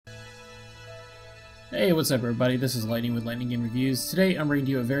Hey, what's up everybody? This is Lightning with Lightning Game Reviews. Today I'm bringing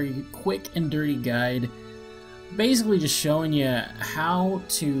you a very quick and dirty guide, basically just showing you how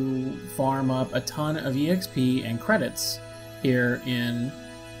to farm up a ton of EXP and credits here in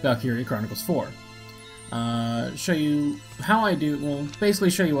Valkyria Chronicles 4. Show you how I do, well, basically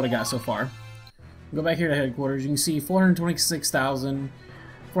show you what I got so far. Go back here to headquarters, you can see 426,000,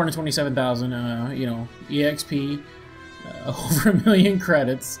 427,000, EXP, over 1 million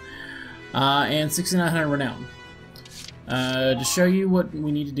credits. And 6,900 renown. To show you what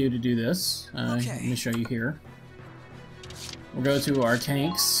we need to do this, let me show you here. We'll go to our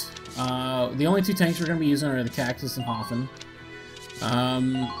tanks. The only two tanks we're going to be using are the Cactus and Hoffen.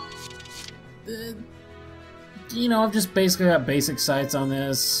 I've just basically got basic sights on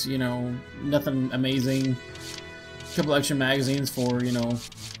this, nothing amazing. A couple extra magazines for, the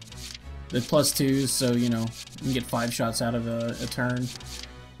 +2s, so, you can get 5 shots out of a turn.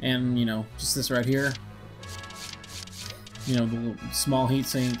 And, just this right here. The little small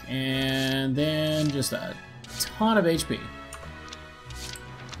heatsink. And then just a ton of HP.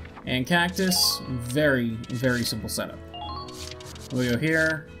 And Cactus, very, very simple setup. We go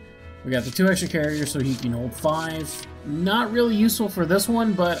here. We got the 2 extra carriers so he can hold 5. Not really useful for this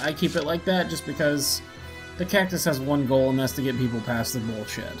one, but I keep it like that just because the Cactus has one goal, and that's to get people past the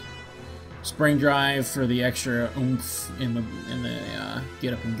bullshit. Spring drive for the extra oomph in the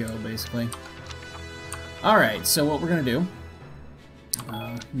get up and go, basically. Alright, so what we're gonna do,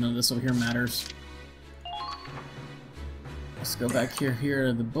 none of this over here matters. Let's go back here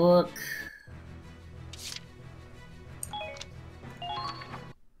to the book.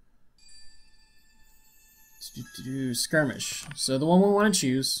 Skirmish. So the one we want to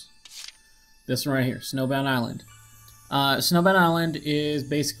choose, this one right here, Snowbound Island. Snowbound Island is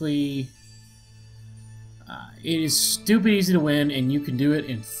basically... it is stupid easy to win, and you can do it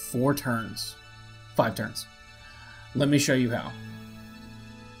in 4 turns. 5 turns. Let me show you how.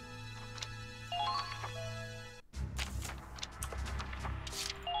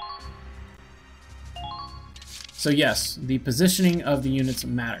 So yes, the positioning of the units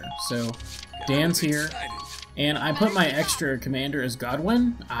matter. So Dan's here, and I put my extra commander as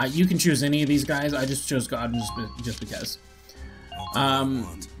Godwin. You can choose any of these guys. I just chose Godwin just because.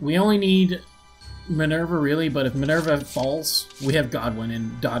 We only need Minerva, really, but if Minerva falls, we have Godwin,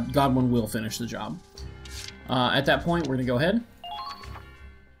 and Godwin will finish the job. At that point, we're going to go ahead.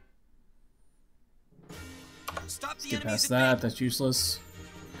 Get past that, that's useless.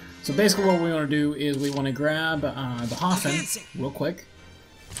 So basically what we want to do is we want to grab the Hoffen real quick.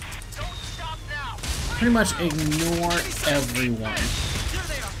 Pretty much ignore everyone.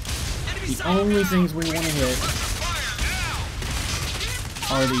 The only things we want to hit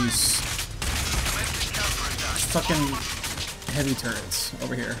are these fucking heavy turrets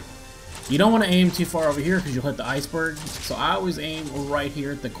over here. You don't want to aim too far over here because you'll hit the iceberg. So I always aim right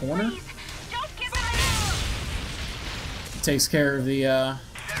here at the corner. It takes care of the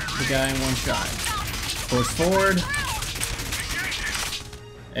guy in one shot. Push forward.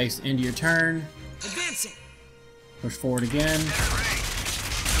 End your turn. Push forward again.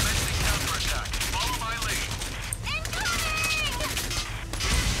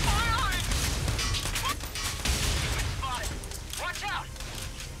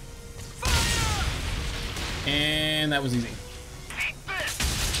 And that was easy.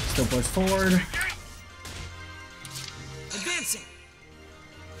 Still push forward. Advancing.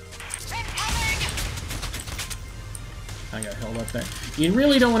 I got held up there. You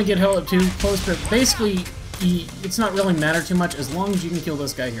really don't want to get held up too close, but basically, it's not really matter too much as long as you can kill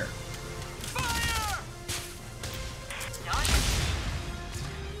this guy here.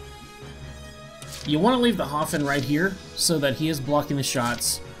 You want to leave the Hoffen right here so that he is blocking the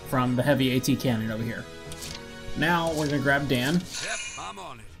shots from the heavy AT cannon over here. Now we're gonna grab Dan. Yep, I'm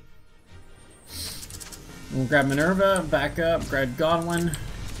on it. We'll grab Minerva, back up, grab Godwin,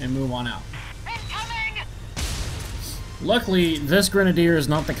 and move on out. Luckily, this Grenadier is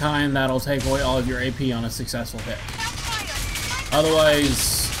not the kind that'll take away all of your AP on a successful hit.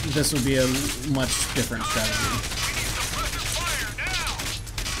 Otherwise, this would be a much different strategy.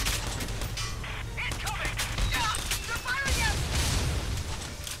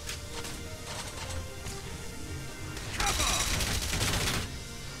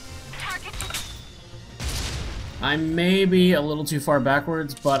 I may be a little too far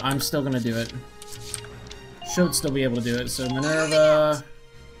backwards, but I'm still gonna do it. Should still be able to do it. So Minerva,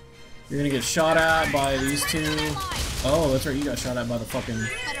 you're gonna get shot at by these two. Oh, that's right, you got shot at by the fucking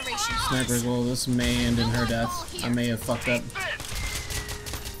snipers. Well, this may end in her death. I may have fucked up.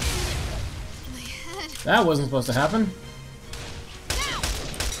 That wasn't supposed to happen.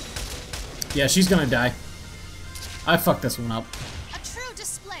 Yeah, she's gonna die. I fucked this one up. A true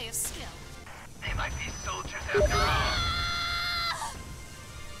display of skill. They might be soldiers after all.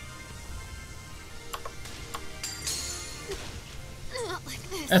 Not like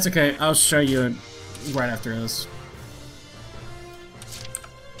this. That's okay. I'll show you right after this.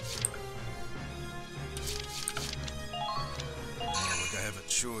 Look, I have a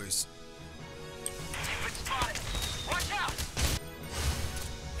choice. You've been spotted. Watch out!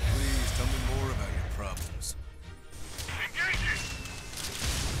 Please tell me more about your problems. Engaging!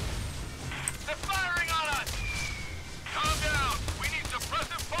 They're firing on us! Calm down. We need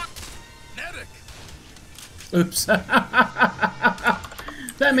suppressive fire. Medic! Oops.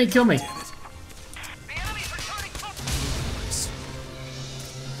 That may kill me. The enemy's returning fire.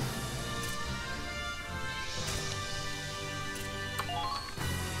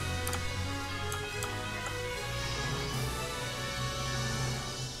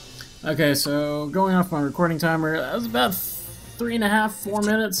 Okay, so going off my recording timer, that was about 3.5, 4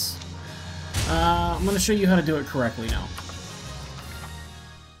 minutes. I'm going to show you how to do it correctly now.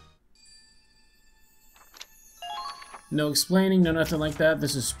 No explaining, no nothing like that.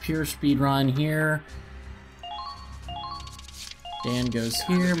 This is pure speedrun here. Dan goes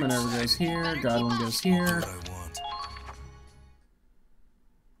here, Minerva goes here, Godwin goes here. What I want.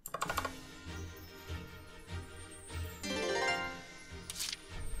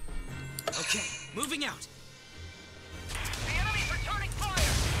 Okay, moving out. The enemy's returning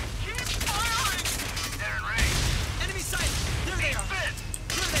fire. Keep firing. They're in range. Enemy sighted. There they are. Fit.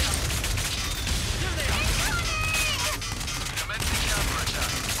 There they are. There they are. Commencing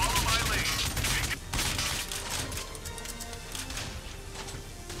counterattack. Follow my lead.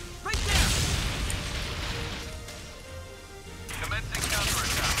 Right there. Commencing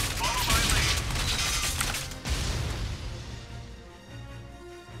counterattack. Follow my lead.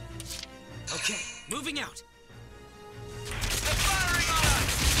 Okay, moving out. They're firing on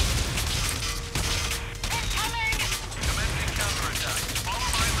us. Incoming. Commencing counterattack. Follow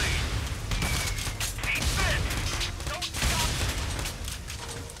my lead. Keep fit. Don't stop.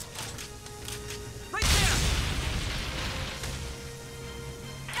 Right there.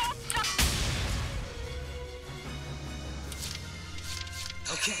 Don't stop.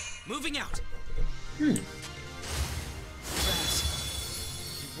 Okay, moving out. Raz,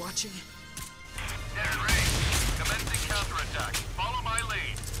 you watching? They're in range. Commencing counterattack. Follow my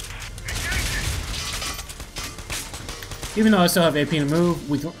lead. Engaging. Even though I still have AP to move,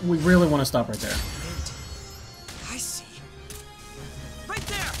 we really want to stop right there. Mint. I see. Right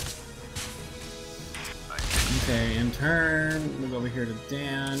there. Okay, in turn, move over here to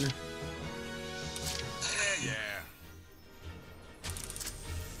Dan. Yeah.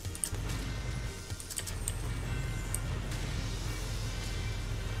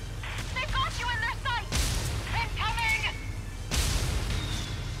 They've got you in their sights. Incoming.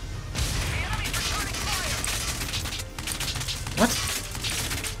 The enemy's returning fire. What?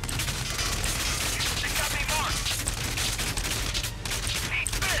 They got me marked. Keep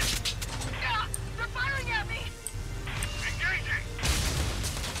fit. Ah, they're firing at me. Engaging.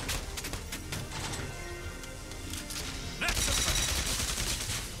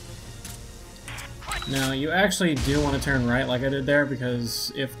 Now, you actually do want to turn right like I did there,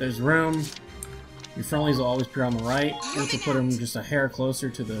 because if there's room, your friendlies will always appear on the right, which will put them just a hair closer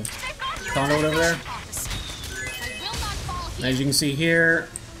to the conduit over there. Officer. I will not fall here. As you can see here,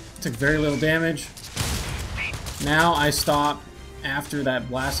 took very little damage. Now I stop after that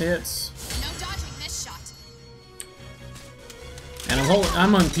blast hits, No dodging this shot. and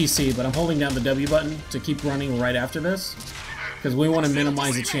I'm on PC, but I'm holding down the W button to keep running right after this, because we want to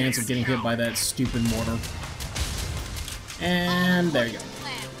minimize the chance of getting hit by that stupid mortar. And there you go.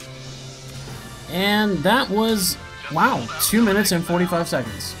 Plan. And that was, wow, 2 minutes and 45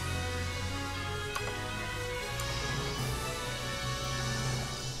 seconds.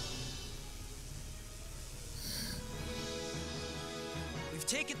 We've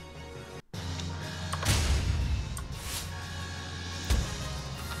taken.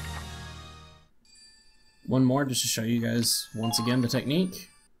 One more just to show you guys once again the technique.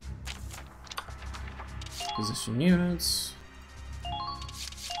 Position units.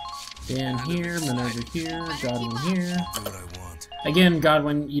 Dan here, Minerva here, Godwin here. Do what I want. Again,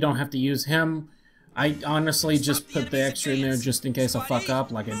 Godwin, you don't have to use him. I honestly just put the extra in there just in case I fuck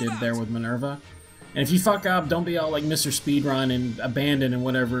up, like I did there with Minerva. And if you fuck up, don't be all like Mr. Speedrun and abandon and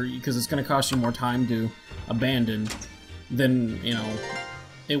whatever, because it's going to cost you more time to abandon than, you know,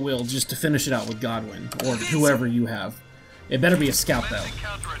 it will just to finish it out with Godwin, or whoever you have. It better be a scout, though. Commencing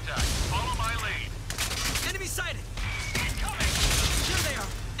counterattack. Follow my lead. Enemy sighted. Incoming. Here they are.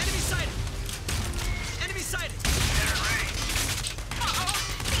 Enemy sighted.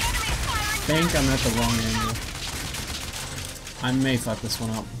 think I'm at the wrong angle. I may fuck this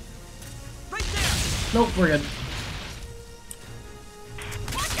one up. Right there! Nope, we're good.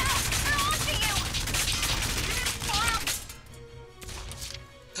 Watch out! They're onto you!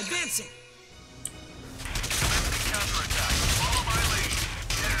 Advancing! Counterattack. Follow my lead.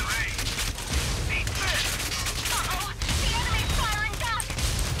 Get ready. Eat this. Uh-oh! The enemy's firing back!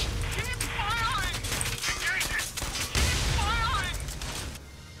 Keep firing. Engage it. Keep firing.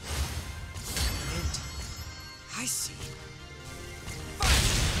 Wind. I see.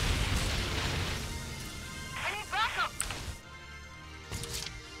 I need backup.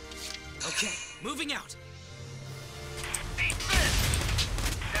 Okay, moving out. Eat this.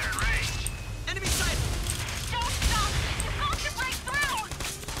 Get ready. Enemy sighted! Don't stop! You've got to break through!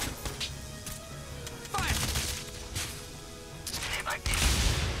 Fire! Stay like this.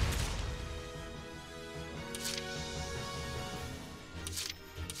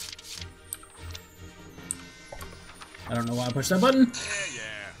 I don't know why I pushed that button.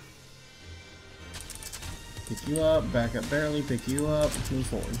 Yeah. Pick you up, back up barely, pick you up, move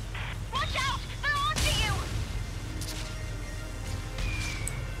forward. Watch out! They're onto you!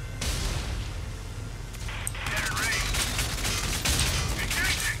 Get ready.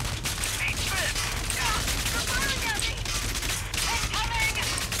 Engaging. Eat this. They're firing at me! Incoming!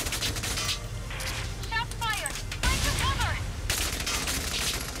 Shots fired! Find some cover!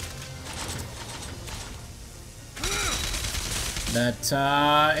 That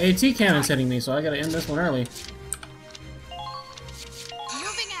AT cannon's hitting me, so I gotta end this one early.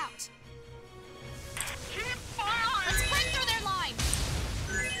 Moving out! Keep firing. Let's break through their line!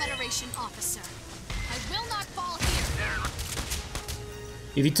 Federation officer, I will not fall here!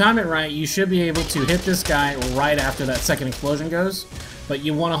 If you time it right, you should be able to hit this guy right after that second explosion goes. But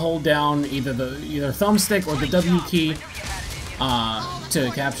you want to hold down either thumbstick or the W key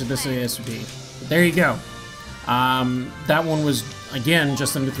to capture this ASP. But there you go. That one was, again,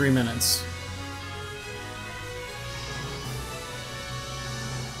 just under 3 minutes.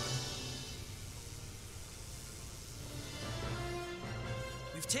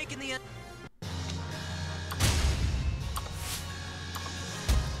 We've taken the...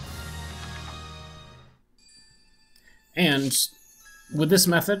 And with this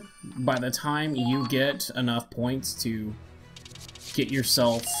method, by the time you get enough points to get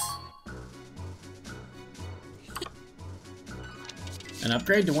yourself an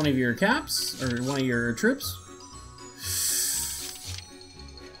upgrade to one of your caps, or one of your troops,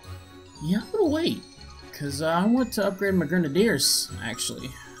 yeah, I'm gonna wait, because I want to upgrade my grenadiers,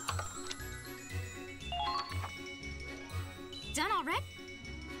 actually. Done already?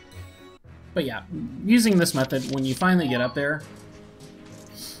 But yeah, using this method, when you finally get up there,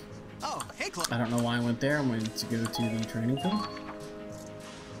 Oh, hey, Chloe. I don't know why I went there, I'm going to go to the training field.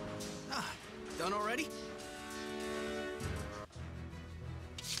 Ah, done already?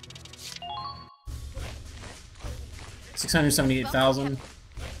 $678,000.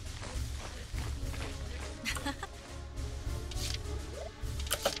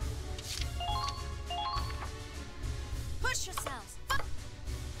 Push yourselves!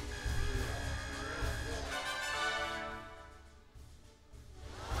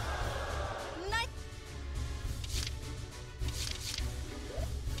 Nice!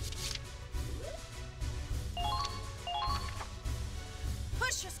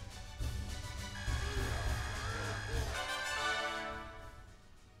 Push yourselves!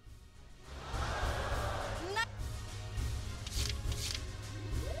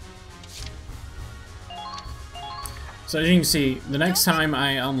 So as you can see, the next time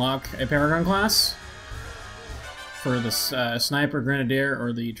I unlock a Paragon class for the Sniper, Grenadier,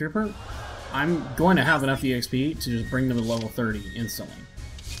 or the Trooper, I'm going to have enough EXP to just bring them to level 30 instantly.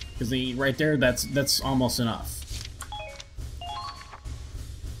 Because right there, that's almost enough.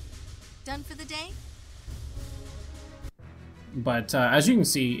 Done for the day? But as you can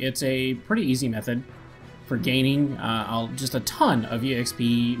see, it's a pretty easy method for gaining just a ton of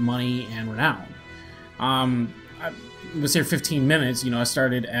EXP, money, and renown. I was here 15 minutes, I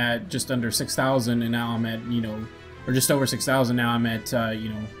started at just under 6,000 and now I'm at, or just over 6,000, now I'm at,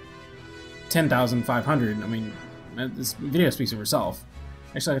 10,500. I mean, this video speaks for itself.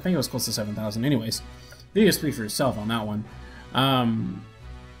 Actually, I think it was close to 7,000 anyways. Video speaks for itself on that one.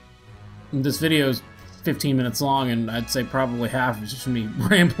 This video is 15 minutes long and I'd say probably half is just me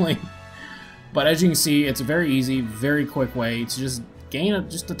rambling. But as you can see, it's a very easy, very quick way to just gain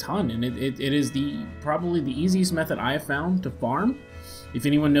just a ton, and it is probably the easiest method I have found to farm. If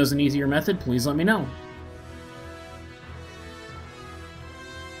anyone knows an easier method, please let me know.